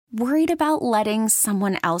Worried about letting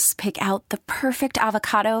someone else pick out the perfect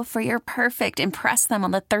avocado for your perfect impress them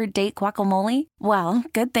on the third date guacamole? Well,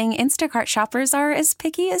 good thing Instacart shoppers are as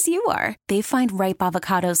picky as you are. They find ripe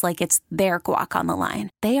avocados like it's their guac on the line.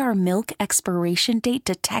 They are milk expiration date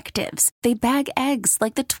detectives. They bag eggs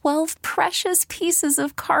like the 12 precious pieces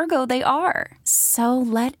of cargo they are. So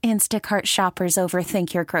let Instacart shoppers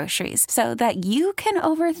overthink your groceries so that you can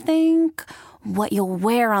overthink what you'll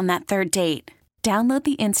wear on that third date. Download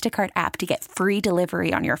the Instacart app to get free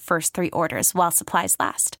delivery on your first 3 orders while supplies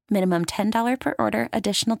last. Minimum $10 per order.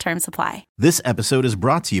 Additional terms apply. This episode is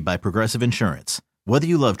brought to you by Progressive Insurance. Whether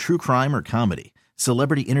you love true crime or comedy,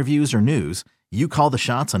 celebrity interviews or news, you call the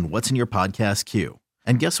shots on what's in your podcast queue.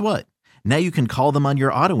 And guess what? Now you can call them on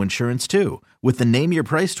your auto insurance too with the Name Your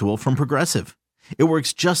Price tool from Progressive. It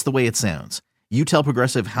works just the way it sounds. You tell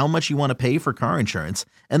Progressive how much you want to pay for car insurance,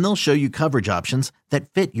 and they'll show you coverage options that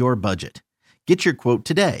fit your budget. Get your quote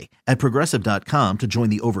today at Progressive.com to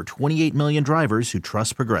join the over 28 million drivers who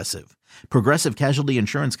trust Progressive. Progressive Casualty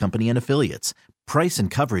Insurance Company and Affiliates. Price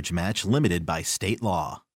and coverage match limited by state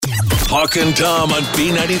law. Hawk and Tom on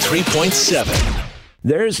B93.7.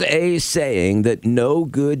 There's a saying that no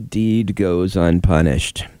good deed goes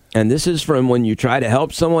unpunished. And this is from when you try to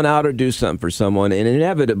help someone out or do something for someone, and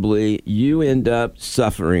inevitably you end up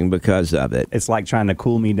suffering because of it. It's like trying to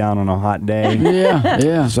cool me down on a hot day.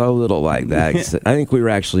 Yeah. So little like that. I think we were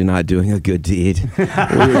actually not doing a good deed. We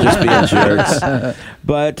were just being jerks.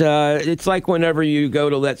 But it's like whenever you go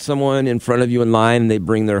to let someone in front of you in line and they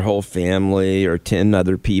bring their whole family or 10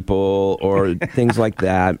 other people or things like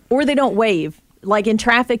that. Or they don't wave. Like in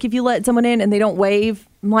traffic, if you let someone in and they don't wave,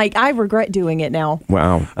 I'm like, I regret doing it now.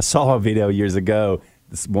 Wow. I saw a video years ago,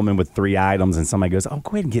 this woman with 3 items, and somebody goes, "Oh,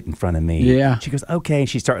 go ahead and get in front of me." Yeah. She goes, "Okay." And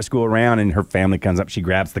she starts to go around, and her family comes up. She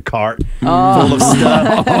grabs the cart full of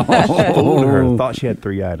stuff. Fooled her. Thought she had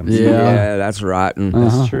 3 items. Yeah, that's rotten.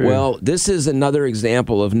 That's true. Well, this is another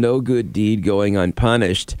example of no good deed going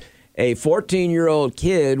unpunished. A 14-year-old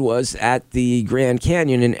kid was at the Grand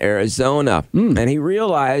Canyon in Arizona, and he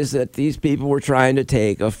realized that these people were trying to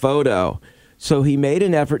take a photo. So he made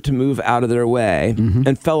an effort to move out of their way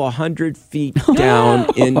and fell 100 feet down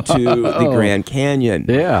into the Grand Canyon.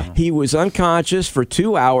 Yeah. He was unconscious for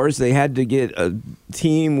 2 hours. They had to get a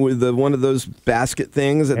team with one of those basket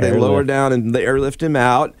things that they lower down and they airlift him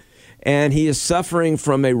out. And he is suffering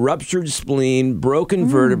from a ruptured spleen, broken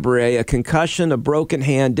vertebrae, a concussion, a broken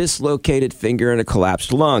hand, dislocated finger, and a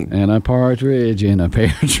collapsed lung. And a partridge in a pear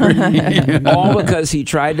tree. All because he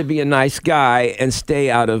tried to be a nice guy and stay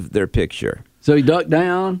out of their picture. So he ducked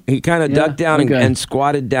down? He kind of ducked down and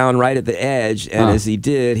squatted down right at the edge. And as he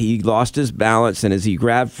did, he lost his balance. And as he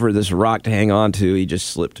grabbed for this rock to hang on to, he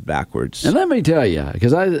just slipped backwards. And let me tell you,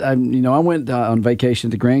 because I went on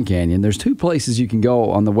vacation to Grand Canyon. There's 2 places you can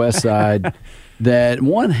go on the west side that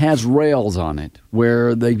one has rails on it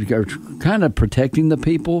where they are kind of protecting the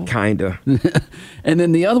people. Kind of. And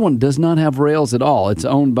then the other one does not have rails at all. It's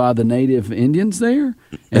owned by the native Indians there.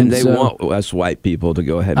 And they want us white people to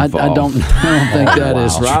go ahead and fall. I don't think that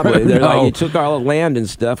is probably. true. They're No. like, you took all the land and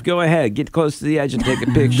stuff. Go ahead, get close to the edge and take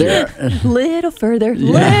a picture. Little further.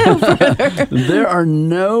 There are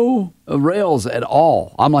no rails at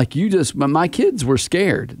all. I'm like, my kids were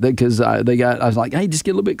scared because I was like, hey, just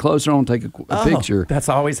get a little bit closer. I want to take a picture. That's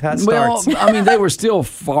always how it starts. Well, I mean, they were still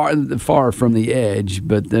far from the edge,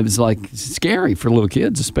 but it was like scary for little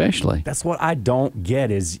kids, especially. That's what I don't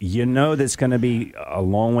get is, that's going to be a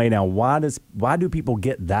long way down. Why do people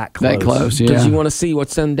get that close? That close, yeah. Because you want to see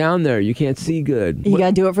what's down there. You can't see good. You got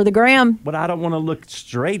to do it for the gram. But I don't want to look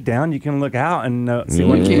straight down. You can look out and see.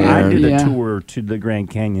 Yeah. I did a Yeah. tour to the Grand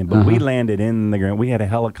Canyon, but we landed in the Grand. We had a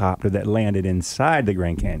helicopter that landed inside the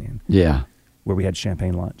Grand Canyon. Yeah. Where we had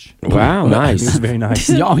champagne lunch. Wow, nice. It was very nice.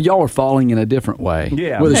 Y'all were falling in a different way.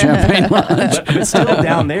 Yeah. With a champagne lunch. but still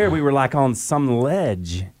down there, we were like on some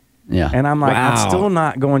ledge. Yeah. And I'm like, Wow. I'm still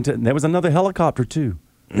not going to. There was another helicopter too.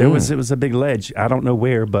 It was a big ledge. I don't know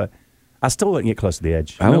where, but I still wouldn't get close to the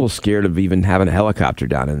edge. I'm a little scared of even having a helicopter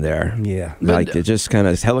down in there. Yeah. Like, it just kind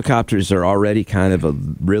of, helicopters are already kind of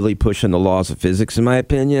really pushing the laws of physics, in my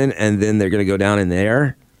opinion, and then they're going to go down in the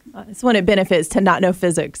air. It's when it benefits to not know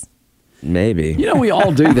physics. Maybe. We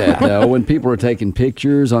all do that, though. When people are taking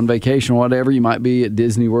pictures on vacation or whatever, you might be at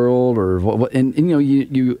Disney World or what, and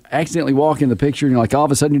you accidentally walk in the picture and you're like, all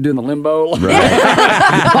of a sudden you're doing the limbo.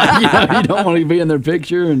 Right. You don't want to be in their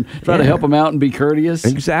picture and try to help them out and be courteous.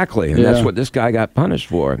 Exactly. And that's what this guy got punished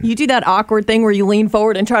for. You do that awkward thing where you lean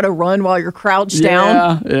forward and try to run while you're crouched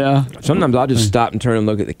down. Yeah. Sometimes I'll just stop and turn and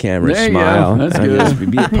look at the camera There and you smile. go. That's and good.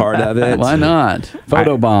 just be a part of it. Why not?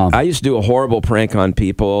 Photobomb. I used to do a horrible prank on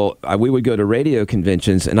people. We would go to radio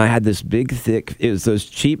conventions, and I had this big, thick, it was those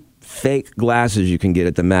cheap fake glasses you can get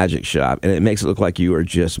at the magic shop, and it makes it look like you are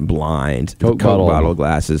just blind. Coke bottle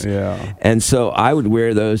glasses. Yeah. And so I would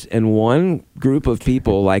wear those, and one group of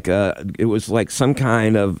people, it was like some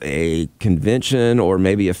kind of a convention or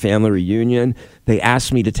maybe a family reunion, they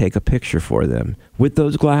asked me to take a picture for them with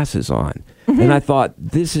those glasses on. And I thought,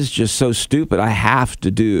 this is just so stupid. I have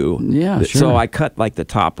to do. Yeah, sure. So I cut like the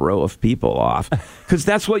top row of people off, because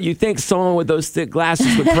that's what you think someone with those thick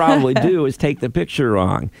glasses would probably do, is take the picture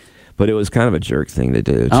wrong. But it was kind of a jerk thing to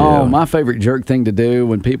do, too. Oh, my favorite jerk thing to do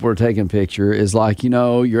when people are taking a picture is like,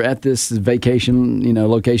 you're at this vacation,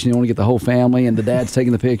 location. You want to get the whole family, and the dad's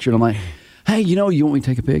taking the picture. And I'm like, hey, you want me to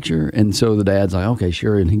take a picture? And so the dad's like, okay,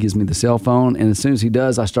 sure. And he gives me the cell phone. And as soon as he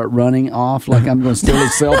does, I start running off like I'm going to steal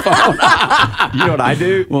his cell phone. You know what I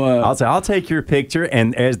do? What? I'll say, I'll take your picture,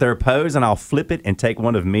 and as they're posing, I'll flip it and take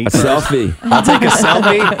one of me. A selfie. I'll take a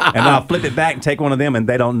selfie, and then I'll flip it back and take one of them, and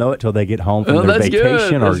they don't know it till they get home from their that's good.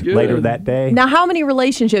 vacation or That's good. later that day. Now, how many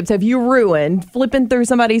relationships have you ruined flipping through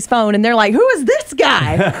somebody's phone and they're like, who is this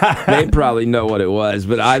guy? They probably know what it was,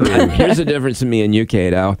 but here's the difference in me and you,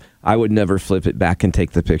 Kato. I would never flip it back and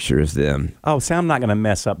take the picture of them. Oh, so I'm not going to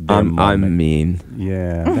mess up their moment. I'm mean.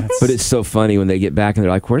 Yeah. But it's so funny when they get back and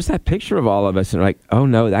they're like, where's that picture of all of us? And they're like, oh,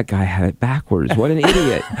 no, that guy had it backwards. What an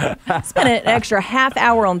idiot. I spent an extra half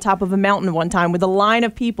hour on top of a mountain one time with a line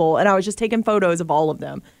of people, and I was just taking photos of all of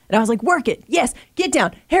them. And I was like, work it. Yes. Get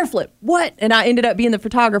down. Hair flip. What? And I ended up being the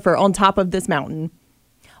photographer on top of this mountain.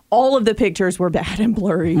 All of the pictures were bad and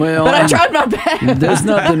blurry, but I tried my best. There's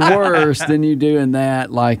nothing worse than you doing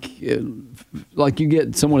that. Like you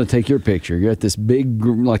get someone to take your picture. You're at this big,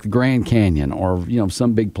 like the Grand Canyon or,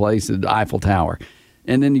 some big place at the Eiffel Tower.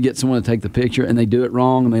 And then you get someone to take the picture and they do it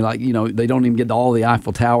wrong. And they they don't even get all the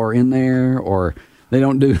Eiffel Tower in there, or they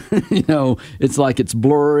don't do, it's like it's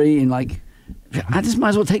blurry and like, I just might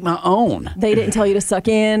as well take my own. They didn't tell you to suck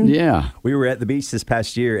in. Yeah. We were at the beach this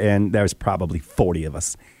past year, and there was probably 40 of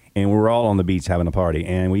us. And we're all on the beach having a party,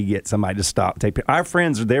 and we get somebody to stop. Our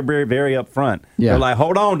friends, they're very, very up front. Yeah. They're like,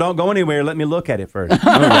 hold on, don't go anywhere. Let me look at it first.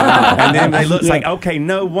 And then they look like, okay,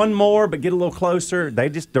 no, one more, but get a little closer. They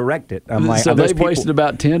just direct it. I'm like, so they've wasted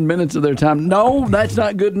about 10 minutes of their time. No, that's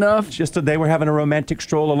not good enough. Just they were having a romantic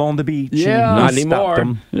stroll along the beach. Yeah. and Not we stopped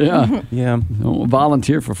anymore. them. Yeah. Yeah. Don't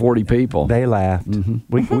volunteer for 40 people. They laughed.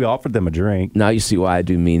 We offered them a drink. Now you see why I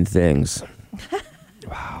do mean things.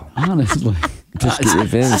 Honestly. Just get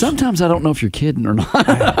revenge. Sometimes I don't know if you're kidding or not.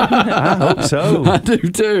 I hope so. I do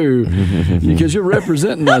too. Because you're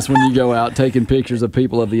representing us when you go out taking pictures of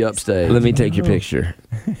people of the upstate. Let me take your picture.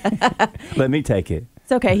 Let me take it.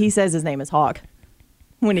 It's okay. He says his name is Hawk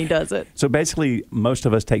when he does it. So basically, most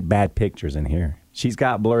of us take bad pictures in here. She's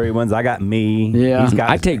got blurry ones. I got me. Yeah. He's got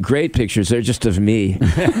I take great pictures. They're just of me.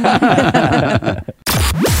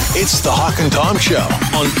 It's the Hawk and Tom Show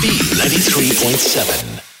on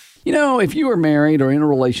B93.7. If you are married or in a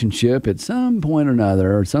relationship at some point or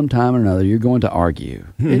another, or some time or another, you're going to argue.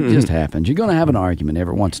 It just happens. You're going to have an argument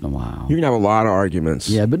every once in a while. You're going to have a lot of arguments.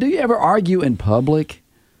 Yeah, but do you ever argue in public?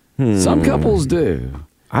 Some couples do.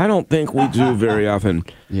 I don't think we do very often.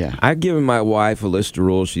 Yeah. I've given my wife a list of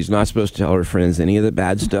rules. She's not supposed to tell her friends any of the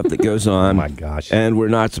bad stuff that goes on. Oh, my gosh. And we're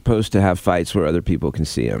not supposed to have fights where other people can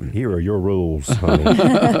see them. Here are your rules, honey.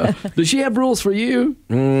 Does she have rules for you?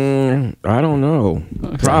 I don't know.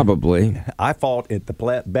 Probably. I fought at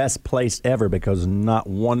the best place ever because not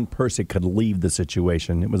one person could leave the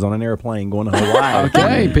situation. It was on an airplane going to Hawaii.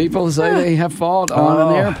 Okay, people say they have fought on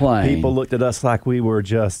an airplane. People looked at us like we were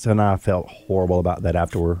and I felt horrible about that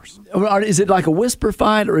afterwards. Is it like a whisper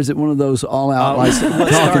fight, or is it one of those all-out like It talking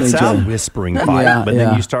to starts each out other? whispering fight, Yeah, but yeah.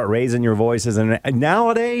 then you start raising your voices. And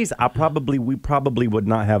nowadays, we probably would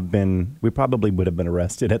not have been. We probably would have been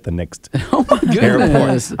arrested at the next Oh my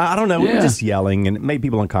goodness! airport. I don't know. We were Yeah. just yelling, and it made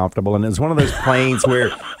people uncomfortable. And it was one of those planes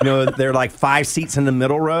where there are like 5 seats in the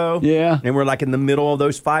middle row. Yeah. and we're like in the middle of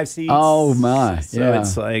those 5 seats. Oh my! So yeah,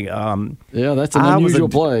 it's like yeah, that's an I was unusual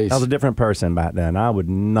place. I was a different person back then. I would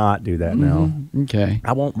not do that now. Okay.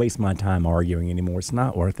 I won't waste my time arguing anymore. It's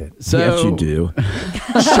not worth it. So yes, you do.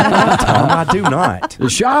 Tom, I do not. the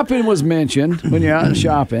shopping was mentioned when you're out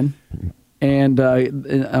shopping. And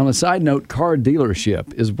on a side note, car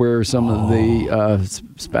dealership is where some of the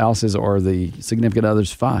spouses or the significant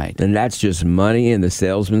others fight. And that's just money in the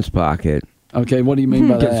salesman's pocket. Okay, what do you mean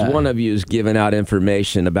by Because that? one of you is giving out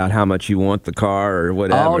information about how much you want the car or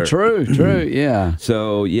whatever. Oh, true, yeah.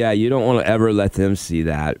 So, yeah, you don't want to ever let them see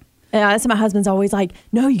that. Yeah, that's why my husband's always like,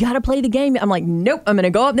 no, you got to play the game. I'm like, nope, I'm going to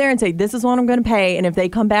go up there and say, this is what I'm going to pay. And if they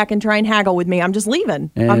come back and try and haggle with me, I'm just leaving.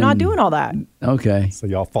 I'm not doing all that. Okay. So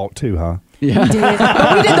y'all fought too, huh? Yeah. We did.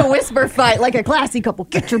 But we did the whisper fight like a classy couple.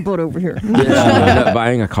 Get your butt over here. Did you end up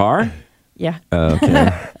buying a car? Yeah.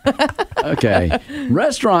 Okay. Okay.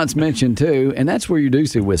 Restaurants mentioned too, and that's where you do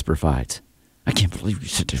see whisper fights. I can't believe you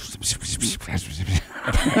said this.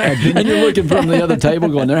 And you're looking from the other table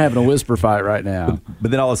going, they're having a whisper fight right now.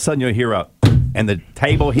 But then all of a sudden you'll hear and the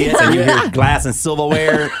table hits and you hear glass and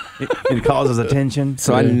silverware. It causes attention.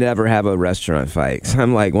 So I never have a restaurant fight. 'Cause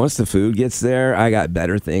I'm like, once the food gets there, I got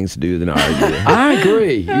better things to do than argue. I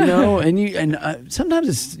agree. And sometimes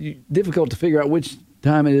it's difficult to figure out which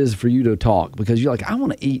time it is for you to talk because you're like, I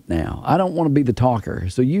want to eat now. I don't want to be the talker.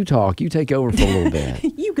 So you talk. You take over for a little bit.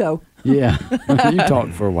 You go. Yeah. You talk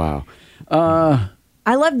for a while.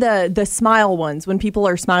 I love the smile ones when people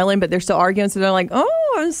are smiling, but they're still arguing. So they're like, "Oh,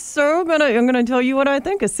 I'm gonna tell you what I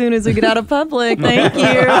think as soon as we get out of public. Thank you." Who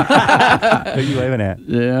are you waving at?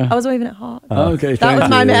 Yeah. I was waving at Hawk. Okay. That was thank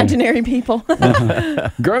my you. imaginary people.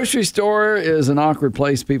 Grocery store is an awkward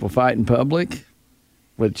place people fight in public,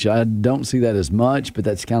 which I don't see that as much, but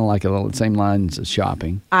that's kind of like the same lines as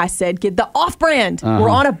shopping. I said, "Get the off-brand. We're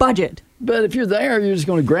on a budget." But if you're there, you're just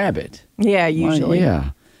going to grab it. Yeah, usually.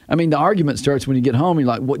 Yeah. I mean, the argument starts when you get home. You're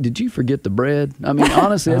like, "What? Did you forget the bread?" I mean,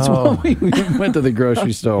 honestly, that's why we went to the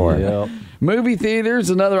grocery store. Yep. Movie theaters,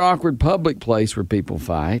 another awkward public place where people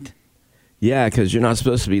fight. Yeah, because you're not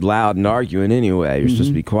supposed to be loud and arguing anyway. You're supposed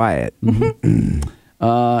to be quiet.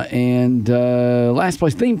 And last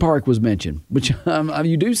place, theme park was mentioned, which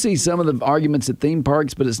you do see some of the arguments at theme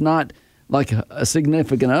parks, but it's not like a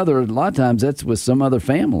significant other. A lot of times that's with some other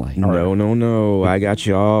family. No. I got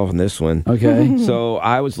you all on this one. Okay. So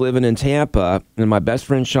I was living in Tampa, and my best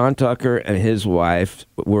friend Sean Tucker and his wife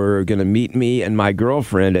were going to meet me and my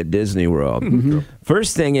girlfriend at Disney World.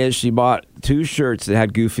 First thing is she bought 2 shirts that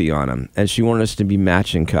had Goofy on them, and she wanted us to be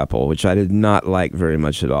matching couple, which I did not like very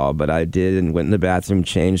much at all, but I did and went in the bathroom,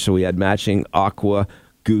 changed, so we had matching aqua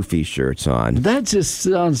Goofy shirts on. That just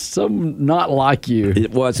sounds so not like you.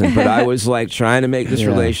 It wasn't, but I was like trying to make this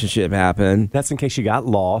relationship happen. That's in case you got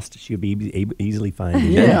lost. She'll be easily find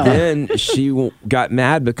you. Yeah. And then she got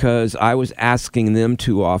mad because I was asking them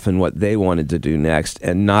too often what they wanted to do next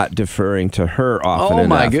and not deferring to her often enough. Oh,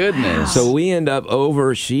 my goodness. So we end up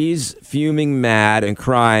over, she's fuming mad and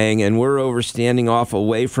crying, and we're over standing off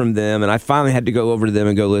away from them. And I finally had to go over to them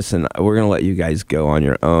and go, listen, we're going to let you guys go on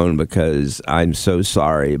your own because I'm so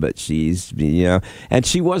sorry. But she's, and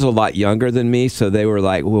she was a lot younger than me, so they were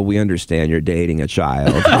like, well, we understand you're dating a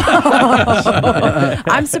child.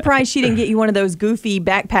 I'm surprised she didn't get you one of those Goofy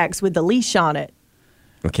backpacks with the leash on it.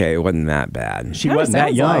 Okay, it wasn't that bad. She Kinda wasn't that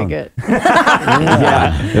sounds young. like it.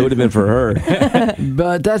 Yeah, it would have been for her.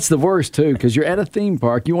 But that's the worst, too, because you're at a theme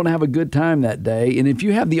park. You want to have a good time that day. And if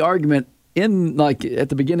you have the argument at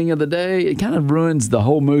the beginning of the day, it kind of ruins the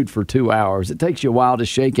whole mood for 2 hours. It takes you a while to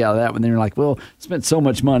shake out of that when they're like, well, spent so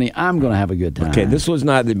much money, I'm going to have a good time. Okay, this was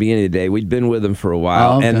not at the beginning of the day. We'd been with them for a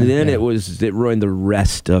while, okay. and then it ruined the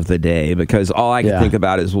rest of the day because all I could think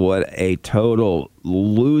about is what a total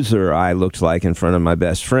loser I looked like in front of my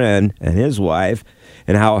best friend and his wife,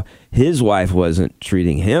 and how his wife wasn't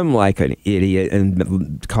treating him like an idiot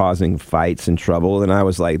and causing fights and trouble. And I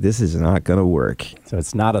was like, this is not going to work. So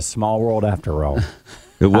it's not a small world after all.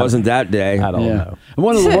 It wasn't that day. I don't know. And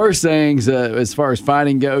one of the worst things as far as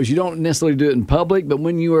fighting goes, you don't necessarily do it in public, but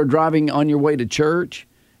when you are driving on your way to church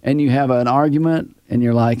and you have an argument and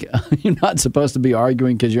you're like, you're not supposed to be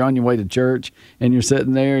arguing because you're on your way to church and you're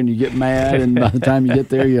sitting there and you get mad, and by the time you get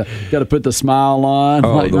there, you got to put the smile on.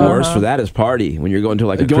 Oh, the worst for that is party. When you're going to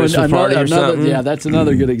like a Christmas party or something. Yeah, that's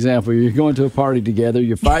another good example. You're going to a party together.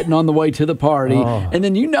 You're fighting on the way to the party. And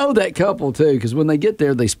then you know that couple, too, because when they get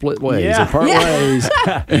there, they split ways. Yeah. They part ways,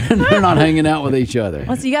 and they're not hanging out with each other.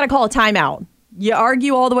 Well, so you got to call a timeout. You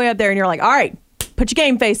argue all the way up there, and you're like, all right, put your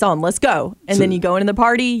game face on. Let's go. And then you go into the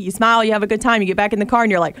party, you smile, you have a good time. You get back in the car,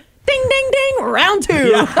 and you're like, ding, ding, ding, round 2. Do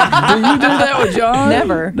you do that with John?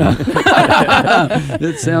 Never.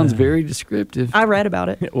 That sounds very descriptive. I read about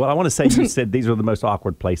it. Well, I want to say you said these are the most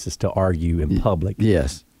awkward places to argue in public.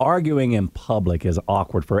 Yes. Arguing in public is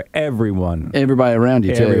awkward for everyone. Everybody around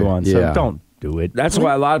you, too. Everyone. Yeah. So don't do it. That's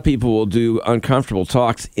why a lot of people will do uncomfortable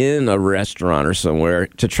talks in a restaurant or somewhere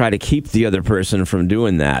to try to keep the other person from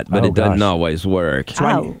doing that, but it doesn't always work.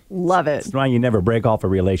 I love it. That's why you never break off a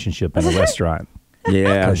relationship in a restaurant.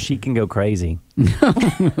 Yeah. Because she can go crazy.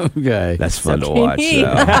 Okay. That's fun to watch. So.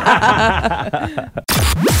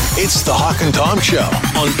 It's the Hawk and Tom Show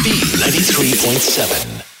on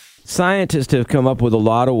B93.7. Scientists have come up with a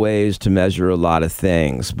lot of ways to measure a lot of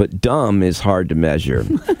things, but dumb is hard to measure.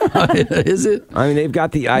 Is it? I mean, they've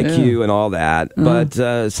got the IQ and all that,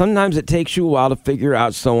 but sometimes it takes you a while to figure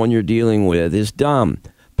out someone you're dealing with is dumb.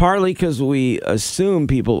 partly because we assume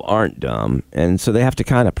people aren't dumb, and so they have to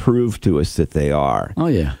kind of prove to us that they are. Oh,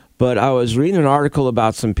 yeah. But I was reading an article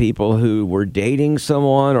about some people who were dating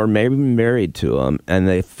someone or maybe married to them, and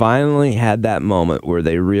they finally had that moment where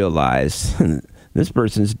they realized this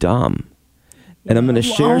person's dumb. And I'm going to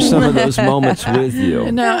share some of those moments with you.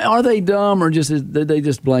 And now, are they dumb or did they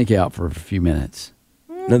just blank out for a few minutes?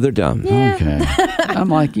 No, they're dumb. Yeah. Okay. I'm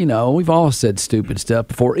like, we've all said stupid stuff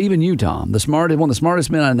before. Even you, Tom, one of the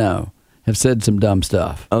smartest men I know, have said some dumb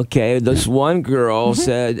stuff. Okay, this one girl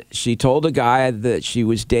said she told a guy that she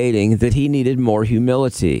was dating that he needed more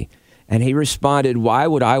humility. And he responded, "Why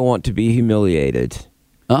would I want to be humiliated?"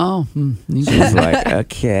 Oh, She's like,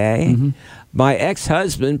 okay. My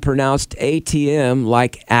ex-husband pronounced ATM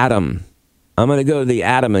like Adam. I'm going to go to the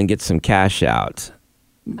Adam and get some cash out.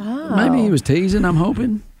 maybe he was teasing, I'm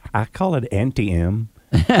hoping. I call it anti-M.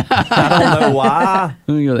 I don't know why.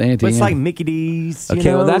 Let me go to But it's like Mickey D's.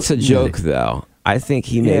 Okay, well, that's a joke, though. I think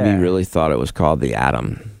he maybe really thought it was called the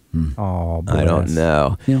Adam. Oh, I don't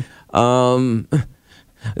know. Yeah.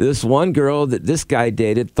 This one girl that this guy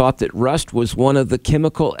dated thought that rust was one of the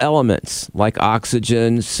chemical elements, like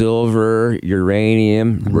oxygen, silver,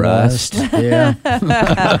 uranium, rust. Yeah.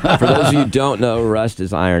 For those of you who don't know, rust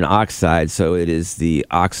is iron oxide, so it is the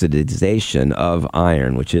oxidization of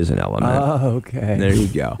iron, which is an element. Oh, okay. There you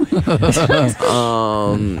go.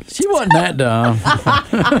 She wasn't that dumb.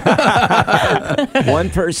 One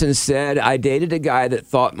person said, I dated a guy that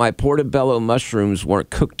thought my portobello mushrooms weren't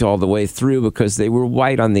cooked all the way through because they were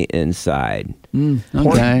white on the inside.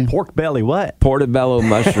 Okay. Pork belly, what? Portobello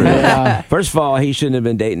mushrooms. First of all, he shouldn't have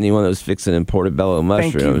been dating anyone that was fixing in portobello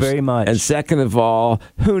mushrooms. Thank you very much. And second of all,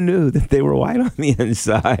 who knew that they were white on the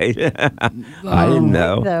inside? I didn't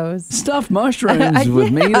know. Those. Stuffed mushrooms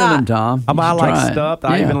with meat in them, Tom. I You should like try it. stuffed.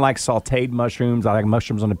 I Yeah. even like sauteed mushrooms. I like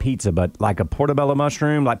mushrooms on a pizza, but like a portobello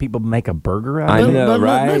mushroom, like people make a burger out I of it. know,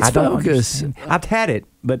 right? Let's I don't focus. understand. I've had it,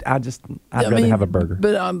 but I'd rather have a burger.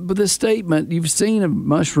 But this statement, you've seen a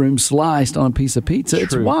mushroom sliced on a piece of pizza.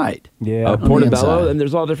 It's True. white. Yeah. A the portobello, inside. and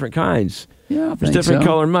there's all different kinds. Yeah, I There's think different so.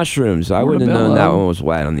 color mushrooms. I wouldn't have known that Portobello. one was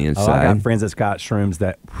white on the Oh, I inside. got friends that's got shrooms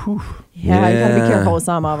that, whew, Yeah, you gotta be Yeah. careful with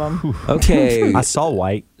some of them. Okay, I saw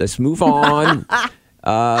white. let's move on.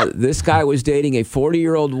 This guy was dating a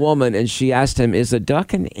 40-year-old woman, and she asked him, is a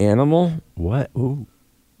duck an animal? What? Ooh.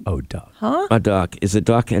 Oh, duck. A duck. Is a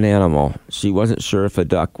duck an animal? She wasn't sure if a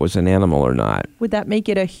duck was an animal or not. Would that make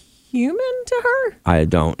it a human to her? I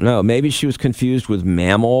don't know. Maybe she was confused with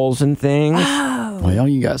mammals and things. Well,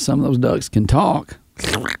 you got some of those ducks can talk.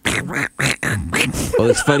 Well,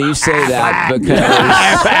 it's funny you say that because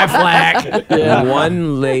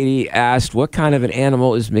one lady asked, what kind of an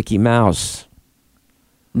animal is Mickey Mouse?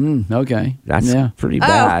 Okay. That's yeah. pretty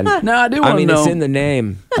bad. No, I do want I mean, to know. it's in the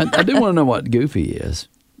name. I do want to know what Goofy is.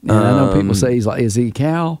 And I know people say he's like, is he a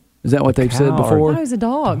cow? Is that what they've said cow or- before? Oh, he's a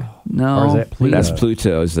dog. No. Or is that Pluto? That's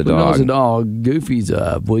Pluto is the Pluto's dog. a dog. Goofy's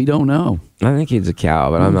we don't know. I think he's a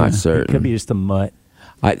cow, but I'm not certain. Could be just a mutt.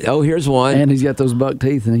 Here's one. And he's got those buck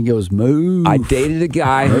teeth and he goes, moo. I dated a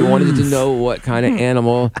guy who wanted to know what kind of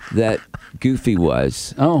animal that Goofy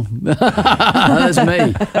was. Oh, that's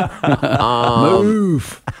me.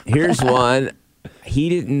 Move. Here's one. He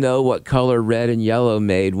didn't know what color red and yellow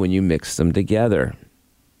made when you mix them together.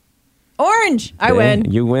 Orange. I Okay,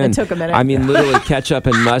 win. You win. It took a minute. I mean, literally ketchup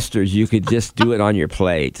and mustard. You could just do it on your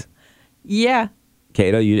plate. Yeah.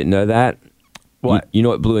 Cato, you didn't know that? What? You know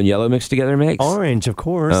what blue and yellow mixed together makes? Orange, of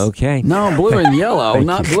course. Okay. No, blue and yellow,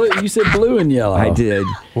 not blue. You said blue and yellow. I did.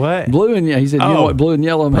 What? Blue and yellow. He said, you know Oh, what blue and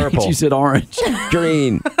yellow makes? purple. You said orange.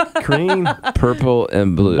 Green, Cream. purple,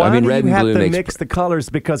 and blue. Why I mean, do red you and have blue to makes. mix the colors?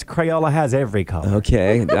 Because Crayola has every color.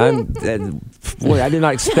 Okay. Boy, I did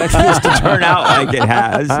not expect this to turn out like it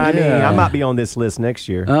has. I mean, I might be on this list next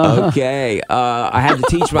year. Okay. I had to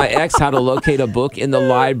teach my ex how to locate a book in the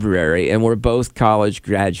library, and we're both college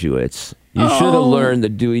graduates. You should have learned the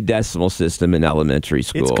Dewey Decimal System in elementary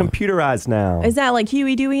school. It's computerized now. Is that like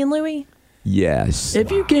Huey, Dewey, and Louie? Yes.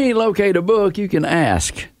 If you can't locate a book, you can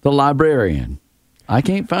ask the librarian. I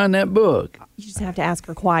can't find that book. You just have to ask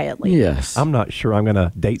her quietly. Yes. I'm not sure I'm going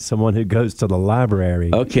to date someone who goes to the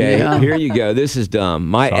library. Okay, Yeah. here you go. This is dumb.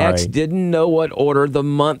 My ex Sorry. didn't know what order the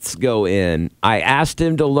months go in. I asked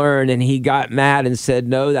him to learn, and he got mad and said,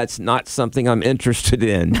 no, that's not something I'm interested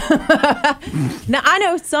in. Now, I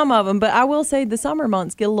know some of them, but I will say the summer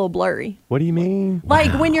months get a little blurry. What do you mean?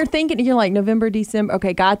 Like when you're thinking, you're like November, December.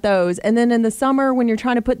 Okay, got those. And then in the summer, when you're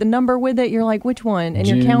trying to put the number with it, you're like, which one? And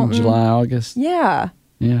June, you're counting. July, August. Yeah,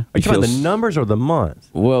 Yeah. Are you talking about feels- the numbers or the month?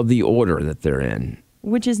 Well, the order that they're in.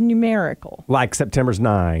 which is numerical. Like September's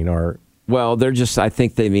 9 or Well, they're just, I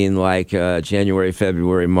think they mean like January,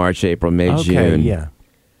 February, March, April, May, Okay, June. yeah.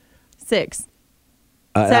 6.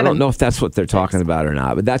 I don't know if that's what they're talking about or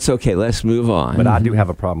not, but that's okay. Let's move on. But I do have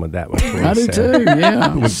a problem with that one. I do too, yeah.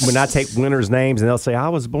 When I take winners' names and they'll say, I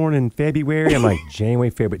was born in February, I'm like, January,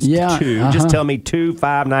 February. It's Yeah, 2. Just tell me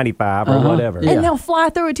 2/5/95 or whatever. Yeah. And they'll fly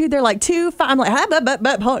through it too. They're like 2, 5. I'm like,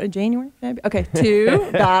 January, February. Okay,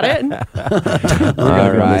 2. Got it. All on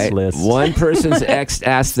this right. list. One person's ex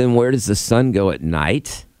asked them, where does the sun go at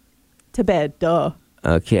night? To bed. Duh.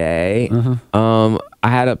 Okay. I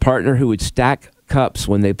had a partner who would stack cups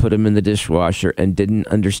when they put them in the dishwasher and didn't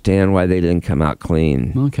understand why they didn't come out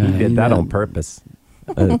clean. Okay. He did that on purpose.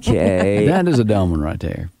 Okay. That is a dumb one right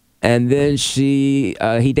there. And then he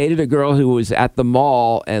dated a girl who was at the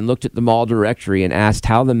mall and looked at the mall directory and asked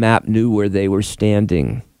how the map knew where they were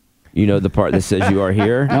standing. You know the part that says you are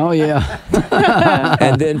here? Oh, yeah.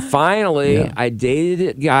 And then finally, I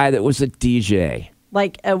dated a guy that was a DJ.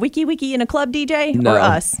 Like a wiki in a club DJ No, or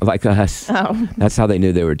us? like us. Oh. That's how they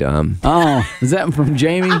knew they were dumb. Oh, is that from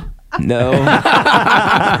Jamie? No.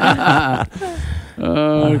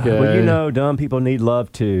 Okay. Well, you know, dumb people need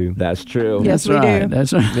love too. That's true. Yes, That's we right. do.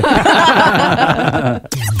 That's right.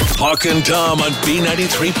 Hawk and Tom on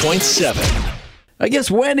B93.7. I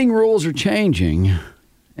guess wedding rules are changing,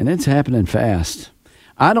 and it's happening fast.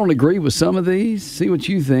 I don't agree with some of these. See what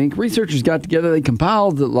you think. Researchers got together. They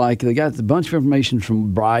compiled, they got a bunch of information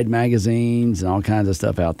from bride magazines and all kinds of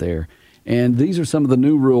stuff out there. And these are some of the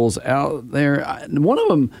new rules out there. One of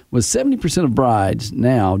them was 70% of brides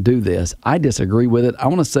now do this. I disagree with it. I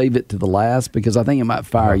want to save it to the last because I think it might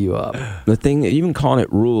fire you up. The thing, even calling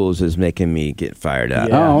it rules is making me get fired up.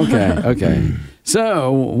 Yeah. Oh, okay. Okay.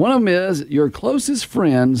 So one of them is your closest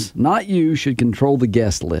friends, not you, should control the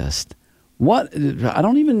guest list. What? I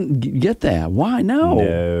don't even get that. Why?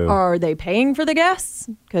 No. Are they paying for the guests?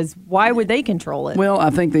 Because why would they control it? Well, I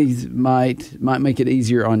think these might make it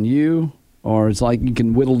easier on you, or it's like you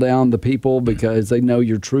can whittle down the people because they know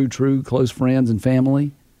your true close friends and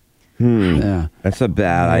family. Yeah. That's a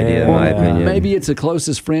bad idea, in my opinion. Maybe it's a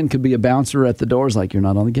closest friend could be a bouncer at the doors, like you're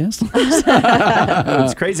not on the guest list.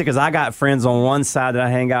 It's crazy because I got friends on one side that I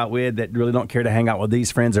hang out with that really don't care to hang out with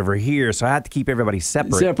these friends over here. So I have to keep everybody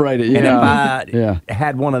separate. Separated, And yeah. if I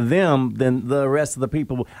had one of them, then the rest of the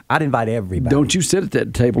people, I'd invite everybody. Don't you sit at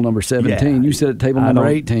that table number 17. Yeah. You sit at table I number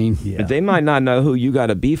don't- 18. Yeah. But they might not know who you got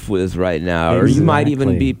a beef with right now. Or you might even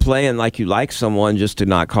Exactly. be playing like you like someone just to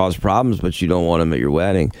not cause problems, but you don't want them at your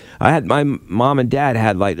wedding. I had my mom and dad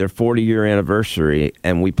had like their 40-year anniversary,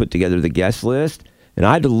 and we put together the guest list, and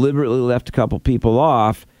I deliberately left a couple people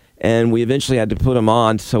off, and we eventually had to put them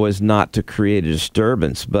on so as not to create a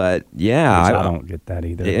disturbance. But yeah, I don't get that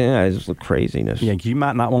either. Yeah, it's just craziness. Yeah, you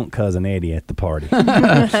might not want Cousin Eddie at the party. All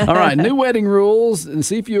right, new wedding rules, and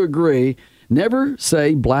see if you agree. Never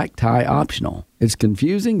say black tie optional. It's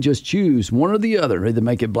confusing. Just choose one or the other. Either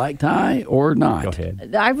make it black tie or not. Go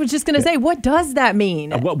ahead. I was just going to say, what does that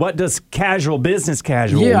mean? What does business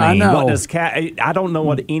casual Yeah, I mean? know. What does I don't know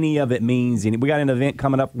what any of it means. We got an event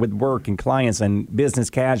coming up with work and clients and business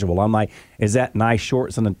casual. I'm like, is that nice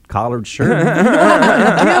shorts and a collared shirt?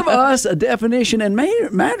 Give us a definition, and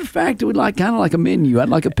matter of fact, we'd like kind of like a menu. I'd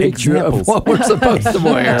like a picture Examples. of what we're supposed to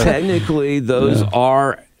wear. Technically, those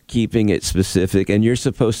are keeping it specific, and you're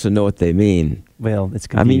supposed to know what they mean. Well, it's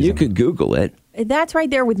I mean, confusing. you could Google it. That's right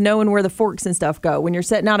there with knowing where the forks and stuff go. When you're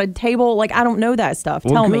setting out a table, like, I don't know that stuff.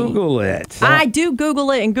 Tell me. Google it. I do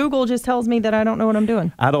Google it, and Google just tells me that I don't know what I'm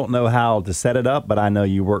doing. I don't know how to set it up, but I know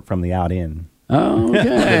you work from the out in.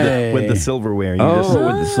 Okay. With the silverware. You With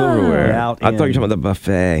the silverware. Out I thought you were in. talking about the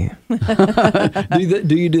buffet.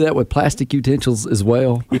 Do you do that with plastic utensils as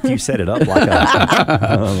well? If you set it up like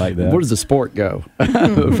like that. Where does the sport go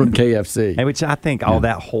from KFC? And which I think all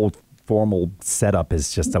that whole formal setup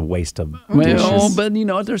is just a waste of Well, dishes. but you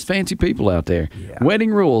know, there's fancy people out there. Yeah.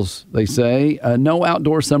 Wedding rules, they say, no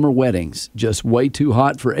outdoor summer weddings. Just way too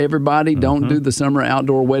hot for everybody. Don't do the summer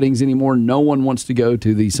outdoor weddings anymore. No one wants to go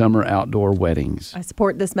to the summer outdoor weddings. I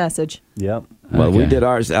support this message. Yep. Well, we Okay. did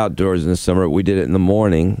ours outdoors in the summer. We did it in the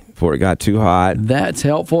morning before it got too hot. That's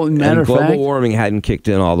helpful. Matter And of global fact, warming hadn't kicked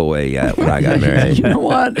in all the way yet when I got married. you know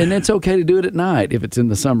what? And it's okay to do it at night if it's in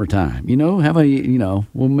the summertime. You know,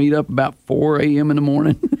 we'll meet up about 4 a.m. in the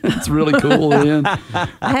morning. It's really cool then. I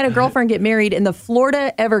had a girlfriend get married in the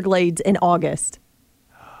Florida Everglades in August.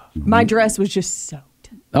 My dress was just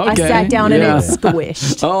soaked. Okay. I sat down and it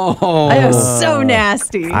squished. Oh. It was so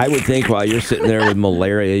nasty. I would think while you're sitting there with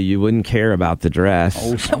malaria, you wouldn't care about the dress.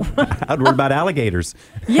 I'd worry about alligators.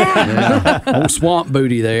 Yeah. Old swamp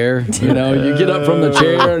booty there. You know, you get up from the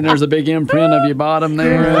chair and there's a big imprint of your bottom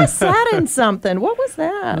there. I sat in something. What was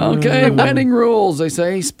that? Okay, wedding rules. They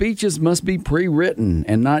say speeches must be pre-written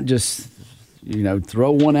and not just,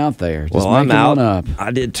 throw one out there. Just Well, I'm making out. one up.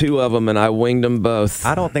 I did 2 of them, and I winged them both.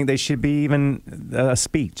 I don't think they should be even a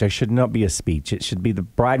speech. They should not be a speech. It should be the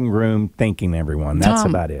bride and groom thanking everyone. That's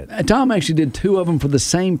about it. Tom actually did 2 of them for the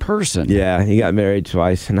same person. Yeah, he got married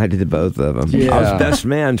twice, and I did both of them. Yeah. I was best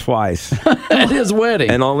man twice, At his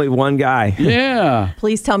wedding. and only one guy. Yeah.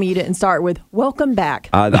 Please tell me you didn't start with "Welcome back."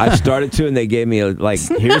 I started to, and they gave me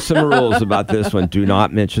here's some rules about this one. Do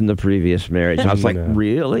not mention the previous marriage. I was like,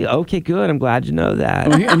 really? Okay, good. I'm glad you know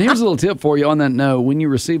that. And here's a little tip for you on that note. When you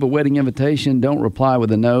receive a wedding invitation, don't reply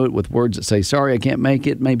with a note with words that say, sorry, I can't make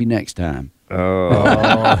it. Maybe next time. Oh.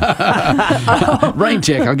 Rain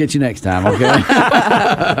check. I'll get you next time, okay?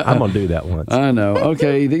 I'm going to do that once. I know.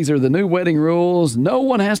 Okay, these are the new wedding rules. No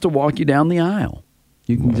one has to walk you down the aisle.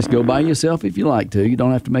 You can just go by yourself if you like to. You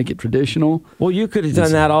don't have to make it traditional. Well, you could have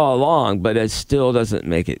done that all along, but it still doesn't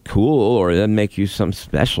make it cool, or it doesn't make you some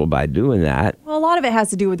special by doing that. Well, a lot of it has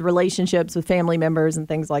to do with relationships with family members and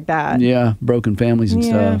things like that. Yeah, broken families and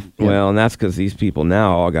stuff. Yeah. Well, and that's because these people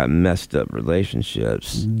now all got messed up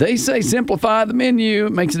relationships. They say simplify the menu.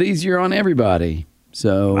 It makes it easier on everybody.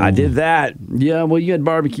 So I did that Yeah, well, you had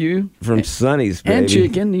barbecue from Sonny's, baby. and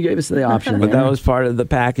chicken. You gave us the option. But there. that was part of the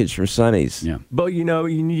package from Sonny's. Yeah. But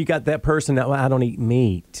you got that person that, well, I don't eat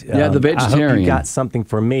meat. Yeah, the I hope vegetarian. you got something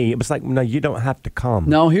for me. It was like, no, you don't have to come.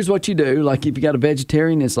 No, here's what you do. Like if you got a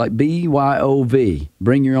vegetarian, it's like BYOV.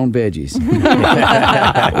 Bring your own veggies.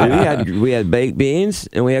 we had baked beans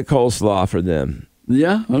and we had coleslaw for them.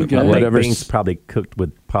 Yeah. Okay. Baked Whatever. beans probably cooked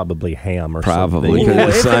with probably ham or Probably something.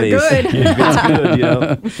 because it's Sonny's. Good.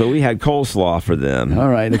 It's good, So we had coleslaw for them. All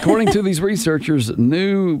right. According to these researchers,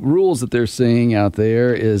 new rules that they're seeing out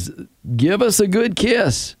there is give us a good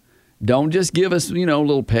kiss. Don't just give us, a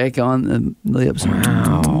little peck on the lips.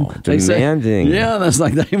 Wow. Demanding. Yeah, that's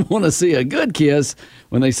like they want to see a good kiss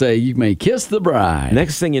when they say you may kiss the bride.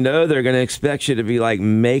 Next thing you know, they're going to expect you to be like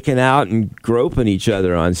making out and groping each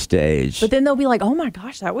other on stage. But then they'll be like, "Oh my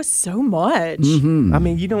gosh, that was so much." Mm-hmm. I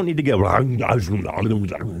mean, you don't need to go. You sound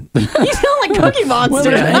like Cookie Monster.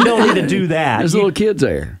 You don't need to do that. There's little kids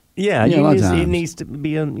there. Yeah, Yeah, a lot of it times. needs to be.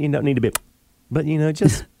 You don't need to be. But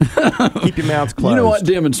just keep your mouths closed. You know what?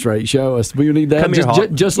 Demonstrate. Show us. We need that. Come here, Hawk.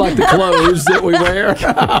 Just like the clothes that we wear.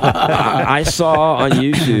 I saw on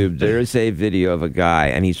YouTube, there is a video of a guy,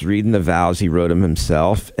 and he's reading the vows. He wrote them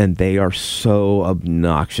himself, and they are so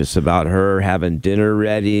obnoxious about her having dinner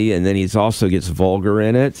ready, and then he's also gets vulgar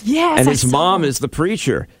in it. Yes, and I his saw mom that. is the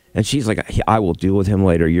preacher. And she's like, I will deal with him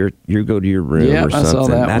later. You go to your room Yeah, or I something. saw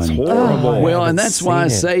that That's one. horrible. Well, and haven't that's why I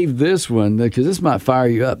seen it. saved this one, because this might fire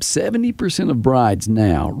you up. 70% of brides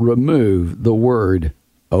now remove the word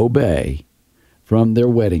obey from their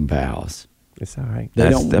wedding vows. It's all right. They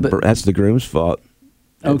don't. That's the groom's fault.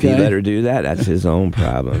 If Okay. he let her do that, that's his own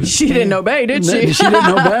problem. She didn't obey, did she? She didn't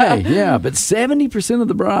obey. Yeah, but 70% of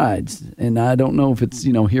the brides, and I don't know if it's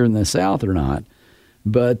here in the South or not,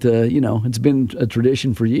 but it's been a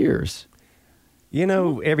tradition for years.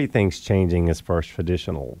 Everything's changing as far as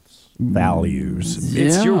traditional values.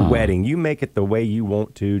 It's your Yeah. wedding. You make it the way you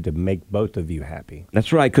want to make both of you happy.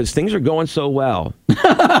 That's right, because things are going so well. We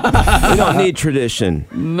don't need tradition.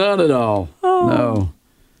 Not at all. No.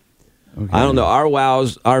 Okay. I don't know. Our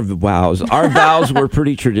vows were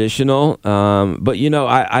pretty traditional. But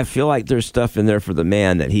I feel like there's stuff in there for the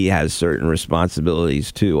man that he has certain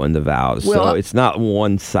responsibilities too on the vows. Well, so it's not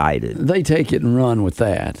one-sided. They take it and run with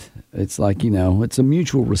that. It's like, it's a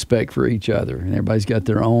mutual respect for each other, and everybody's got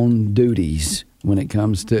their own duties when it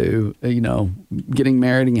comes to, getting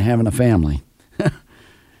married and having a family.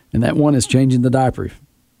 And that one is changing the diaper.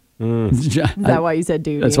 Is that why you said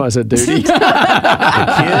duty? That's why I said duty.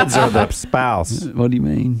 The kids or the spouse. What do you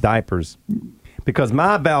mean? Diapers. Because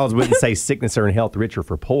my vows wouldn't say sickness or in health richer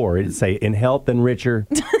for poor. It'd say in health and richer.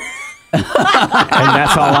 And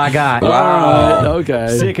that's all I got. All right, okay.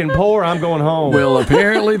 Sick and poor, I'm going home. Well,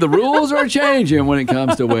 apparently the rules are changing when it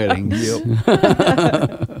comes to weddings.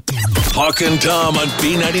 Hawk and Tom on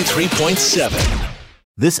B93.7.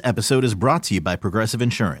 This episode is brought to you by Progressive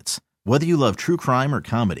Insurance. Whether you love true crime or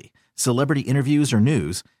comedy, celebrity interviews or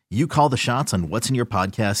news, you call the shots on what's in your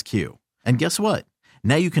podcast queue. And guess what?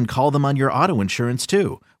 Now you can call them on your auto insurance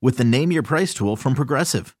too with the Name Your Price tool from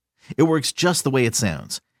Progressive. It works just the way it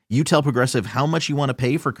sounds. You tell Progressive how much you want to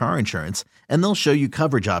pay for car insurance, and they'll show you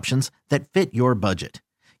coverage options that fit your budget.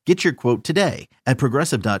 Get your quote today at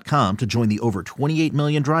Progressive.com to join the over 28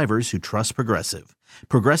 million drivers who trust Progressive.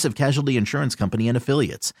 Progressive Casualty Insurance Company and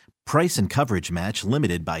Affiliates. Price and coverage match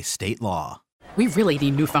limited by state law. We really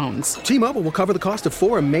need new phones. T-Mobile will cover the cost of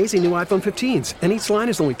 4 amazing new iPhone 15s, and each line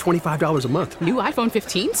is only $25 a month. New iPhone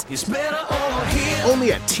 15s? It's better over here.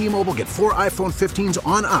 Only at T-Mobile, get 4 iPhone 15s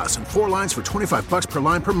on us and 4 lines for $25 per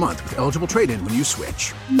line per month with eligible trade-in when you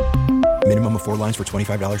switch. Minimum of 4 lines for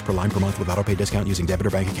 $25 per line per month with autopay discount using debit or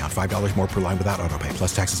bank account. $5 more per line without autopay,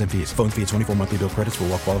 plus taxes and fees. Phone fee at 24 monthly bill credits for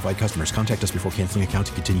well-qualified customers. Contact us before canceling account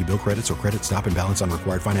to continue bill credits or credit stop and balance on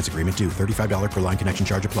required finance agreement due. $35 per line connection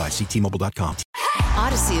charge applies. See T-Mobile.com.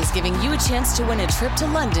 Odyssey is giving you a chance to win a trip to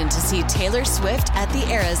London to see Taylor Swift at the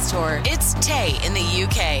Eras Tour. It's Tay in the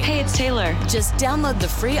UK. Hey, it's Taylor. Just download the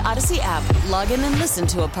free Odyssey app, log in and listen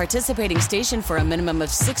to a participating station for a minimum of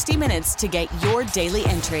 60 minutes to get your daily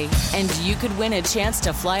entry. And you could win a chance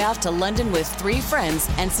to fly off to London with 3 friends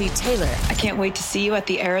and see Taylor. I can't wait to see you at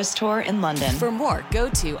the Eras Tour in London. For more, go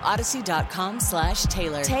to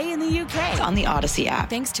odyssey.com/Taylor. Tay in the UK. It's on the Odyssey app.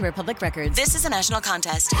 Thanks to Republic Records. This is a national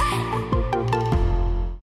contest.